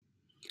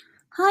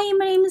Hi,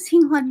 my name is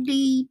Hinghua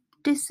Li.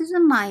 This is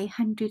my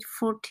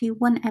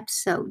 141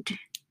 episode.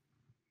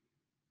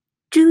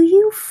 Do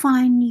you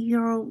find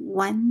your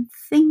one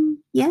thing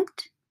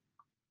yet?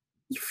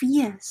 If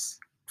yes,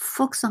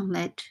 focus on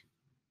it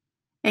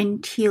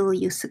until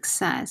you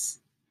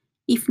success.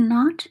 If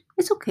not,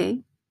 it's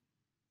okay.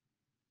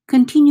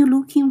 Continue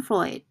looking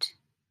for it.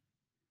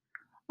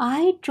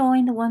 I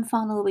joined the One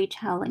Funnel Away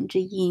Challenge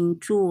in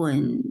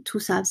June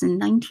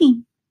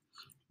 2019.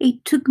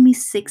 It took me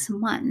 6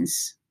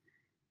 months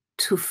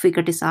to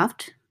figure this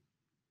out.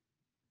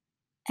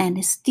 And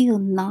it's still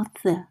not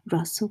the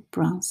Russell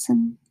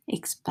Brunson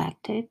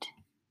expected.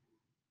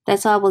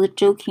 That's why I was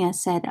joking. I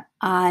said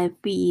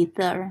I'd be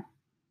the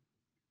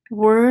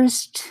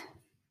worst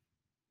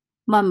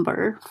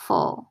member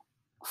for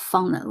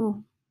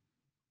funnel.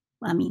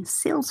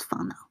 Sales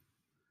funnel.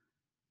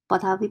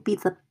 But I will be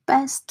the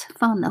best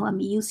funnel I'm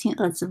using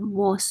as a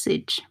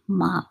message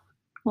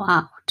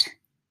out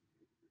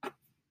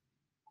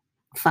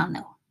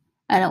funnel.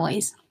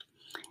 Anyways,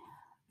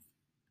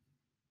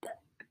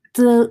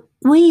 the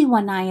way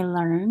when I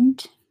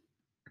learned,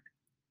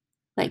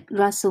 like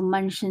Russell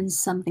mentioned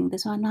something,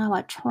 that's why now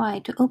I try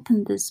to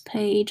open this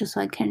page so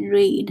I can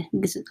read,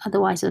 because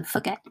otherwise I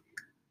forget.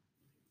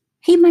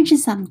 He mentioned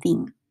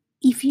something.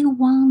 If you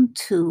want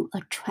to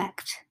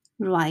attract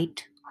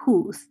right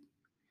who's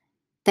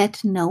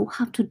that know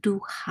how to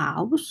do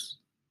house,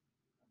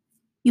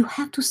 you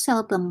have to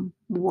sell them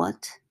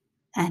what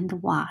and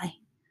why.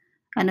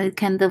 And it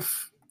kind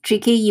of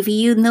tricky. If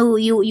you know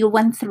you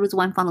went through the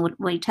One Funnel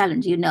Way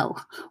challenge, you know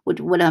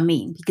what I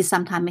mean. Because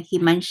sometimes he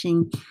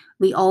mentioned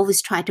we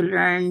always try to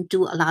learn,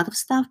 do a lot of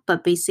stuff,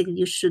 but basically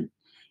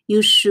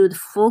you should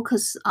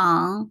focus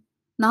on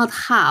not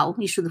how,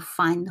 you should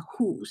find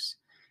who's.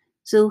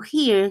 So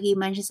here he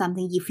mentioned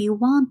something. If you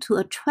want to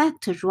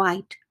attract the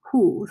right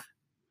who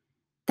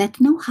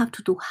that know how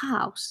to do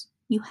house,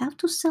 you have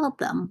to sell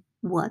them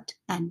what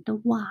and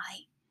why.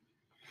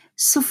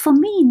 So for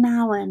me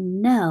now I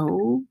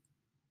know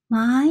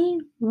my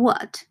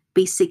what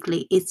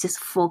basically is just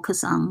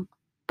focus on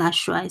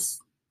Basharai's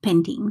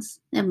paintings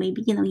and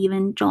maybe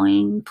even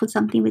put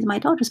something with my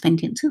daughter's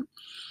painting too.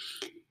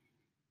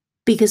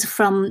 Because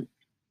from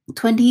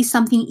 20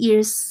 something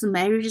years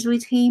marriage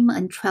with him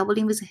and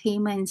traveling with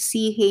him and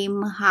see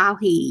him how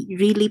he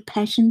really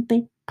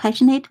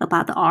passionate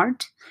about the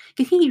art.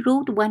 He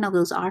wrote one of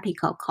those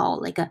articles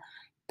called like a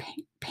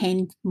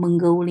paint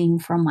Mongolian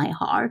from my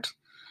heart.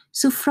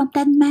 So from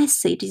that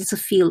message, it's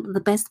feel the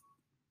best.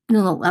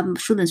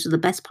 Shouldn't say the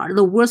best part.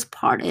 The worst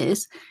part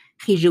is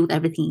he wrote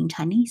everything in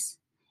Chinese,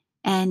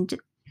 and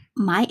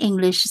my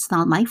English is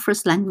not my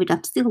first language.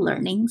 I'm still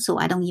learning, so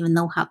I don't even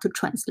know how to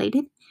translate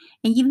it.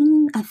 And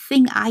even I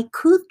think I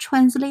could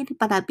translate it,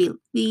 but I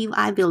believe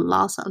I will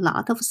lose a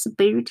lot of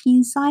spirit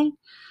inside.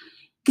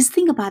 Because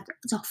think about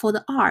for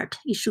the art,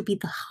 it should be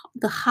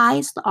the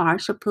highest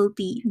art should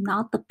be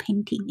not the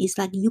painting. It's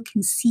like you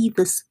can see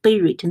the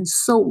spirit and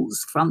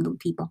souls from the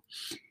people.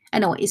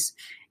 Anyways,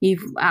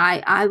 if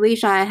I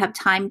wish I have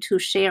time to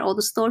share all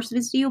the stories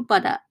with you,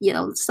 but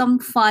some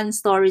fun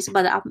stories,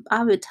 but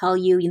I will tell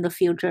you in the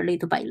future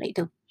little by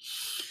little.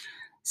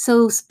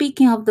 So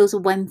speaking of those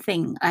one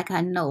thing, like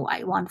I know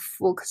I want to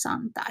focus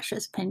on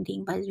Dasha's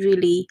painting, but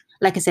really,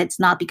 like I said, it's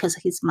not because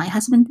he's my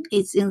husband.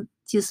 It's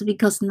just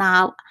because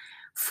now,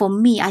 for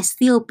me, I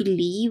still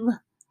believe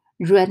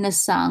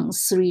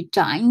Renaissance three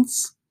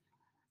giants,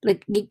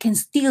 like they can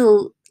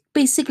still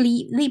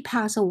basically they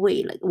pass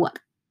away like what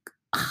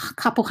a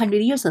couple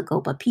hundred years ago,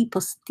 but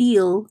people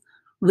still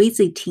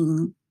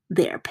visiting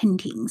their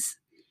paintings.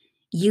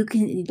 You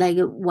can like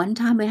one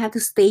time we had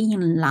to stay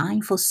in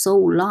line for so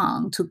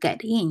long to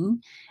get in,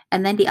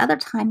 and then the other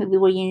time we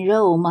were in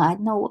Rome, I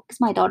know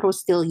because my daughter was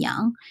still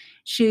young,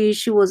 she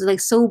was like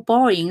so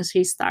boring.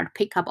 She started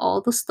pick up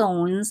all the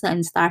stones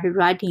and started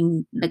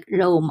writing like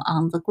Rome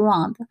on the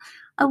ground.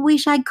 I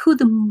wish I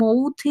could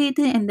mold it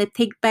and then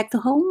take back to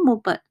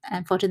home, but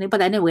unfortunately,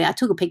 but anyway, I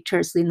took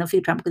pictures. In the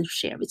future I'm going to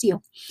share with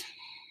you.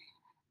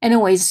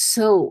 Anyways,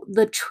 so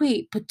the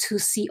trip to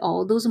see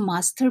all those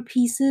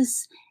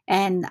masterpieces,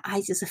 and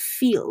I just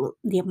feel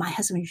that my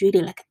husband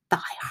really like a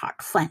die-hard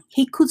fan.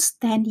 He could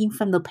stand in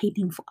front of the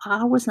painting for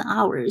hours and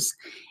hours,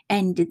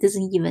 and it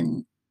doesn't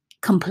even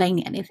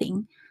complain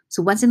anything.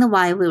 So once in a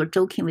while, we were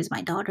joking with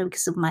my daughter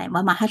because of when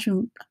my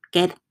husband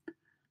get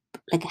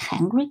like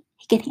hungry,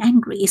 he getting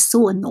angry. It's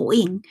so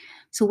annoying.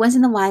 So once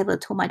in a while, I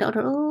told my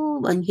daughter,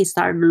 oh, when he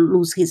started to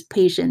lose his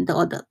patience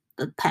or the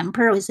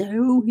temper, I say,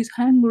 oh, he's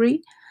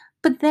hungry.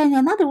 But then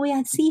another way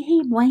I see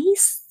him, when he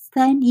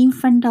stand in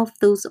front of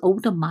those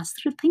older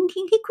master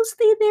painting, he could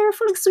stay there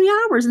for like 3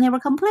 hours, never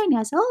complaining.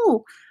 I said,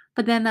 oh.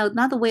 But then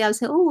another way I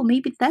say, oh,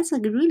 maybe that's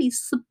like really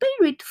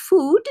spirit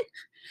food.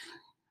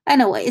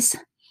 Anyways,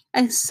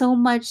 and so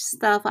much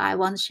stuff I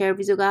want to share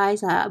with you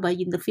guys, but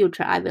in the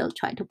future I will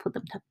try to put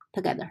them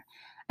together.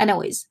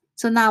 Anyways,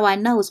 so now I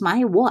know it's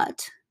my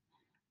what,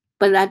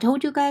 but I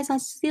told you guys I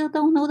still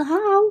don't know the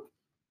how.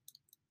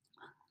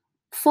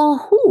 For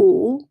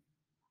who,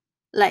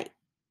 like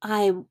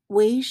I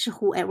wish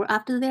whoever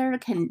after there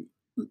can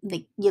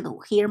like,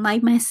 hear my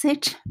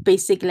message.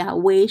 Basically, I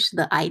wish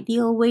the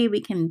ideal way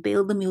we can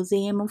build a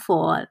museum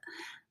for,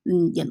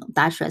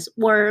 Dasha's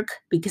work,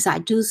 because I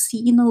do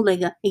see,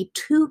 like it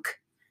took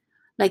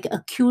like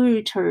a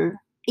curator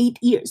 8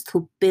 years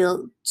to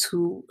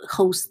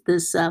host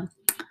this,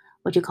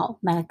 what you call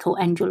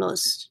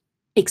Michelangelo's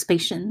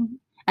exhibition,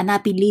 and I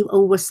believe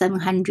over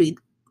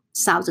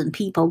 700,000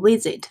 people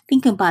visit.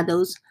 Think about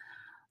those,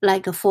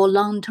 like for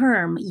long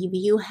term, if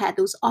you had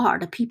those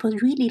art, people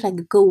really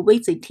like go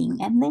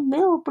visiting, and they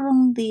will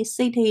bring the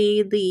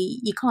city, the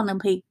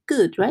economy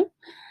good, right?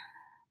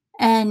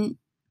 And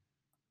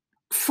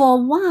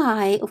for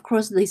why, of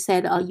course, they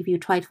said, if you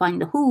try to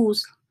find the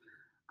who's,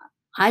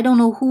 I don't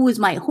know who is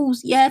my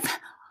who's yet,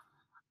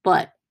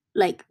 but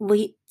like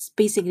we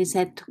basically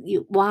said to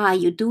you, why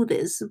you do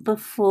this. But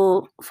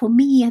for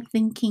me, I'm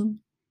thinking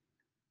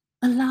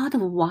a lot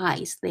of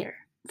whys there.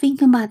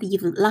 Think about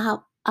even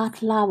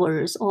art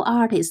lovers or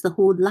artists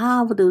who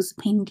love those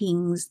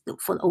paintings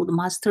for the old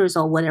masters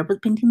or whatever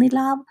painting they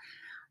love.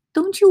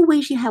 Don't you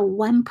wish you have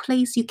one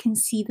place you can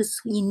see this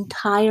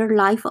entire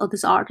life of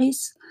this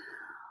artist?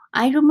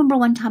 I remember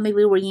one time we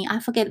were in, I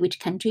forget which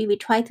country, we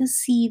tried to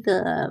see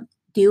the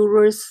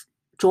Dürer's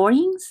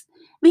drawings.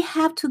 We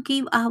have to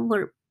give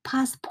our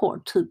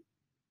passport to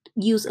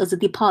use as a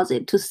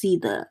deposit to see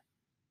the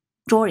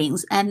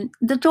drawings. And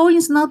the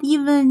drawings not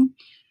even,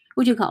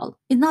 what do you call,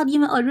 it's not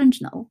even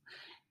original.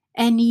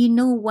 And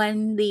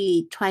when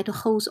they try to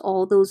host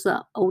all those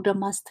older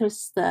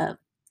masters, the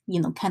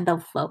kind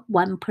of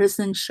one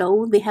person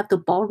show, they have to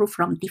borrow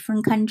from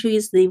different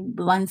countries. They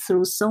went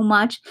through so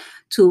much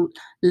to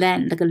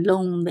lend, like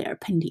loan their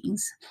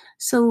paintings.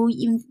 So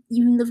in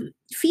the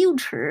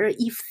future,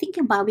 if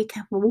thinking about, we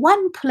can have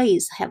one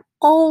place have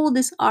all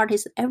these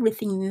artists,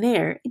 everything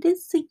there. It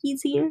is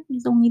easier.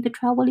 You don't need the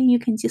traveling. You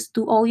can just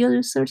do all your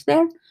research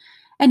there.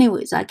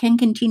 Anyways, I can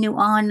continue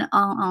on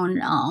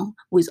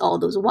with all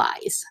those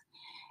whys.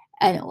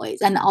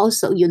 Anyways, and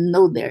also,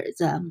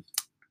 there's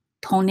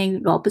Tony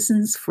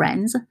Robinson's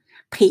friends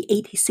pay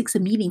 86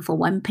 million for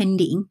one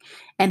painting,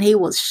 and he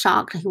was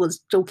shocked. He was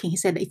joking. He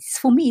said, "It's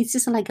for me. It's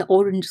just like an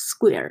orange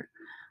square,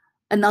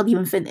 and not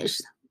even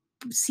finished."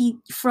 See,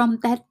 from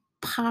that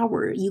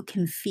power, you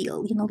can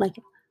feel, like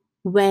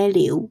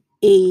value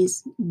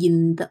is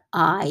in the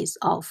eyes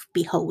of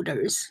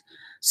beholders.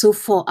 So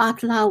for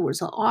art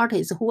lovers or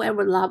artists,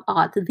 whoever love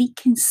art, they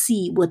can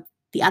see what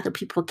the other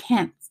people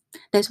can't.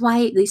 That's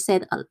why they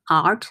said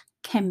art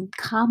can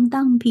calm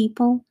down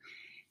people,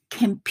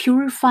 can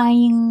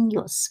purifying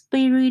your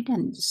spirit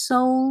and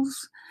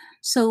souls.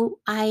 So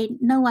I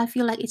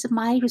feel like it's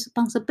my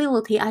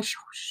responsibility. I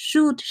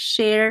should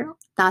share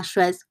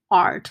Dasha's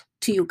art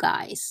to you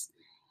guys.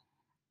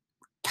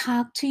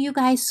 Talk to you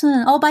guys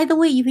soon. Oh, by the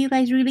way, if you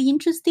guys really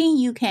interesting,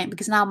 you can,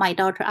 because now my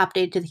daughter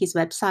updated his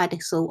website,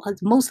 so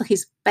most of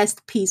his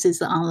best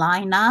pieces are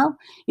online now.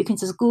 You can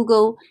just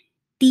Google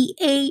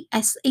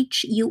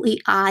DASHUAISUN,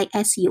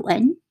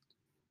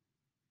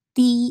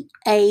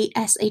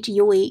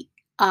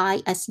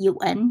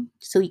 DASHUAISUN,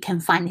 so you can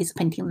find his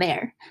painting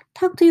there.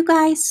 Talk to you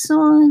guys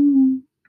soon.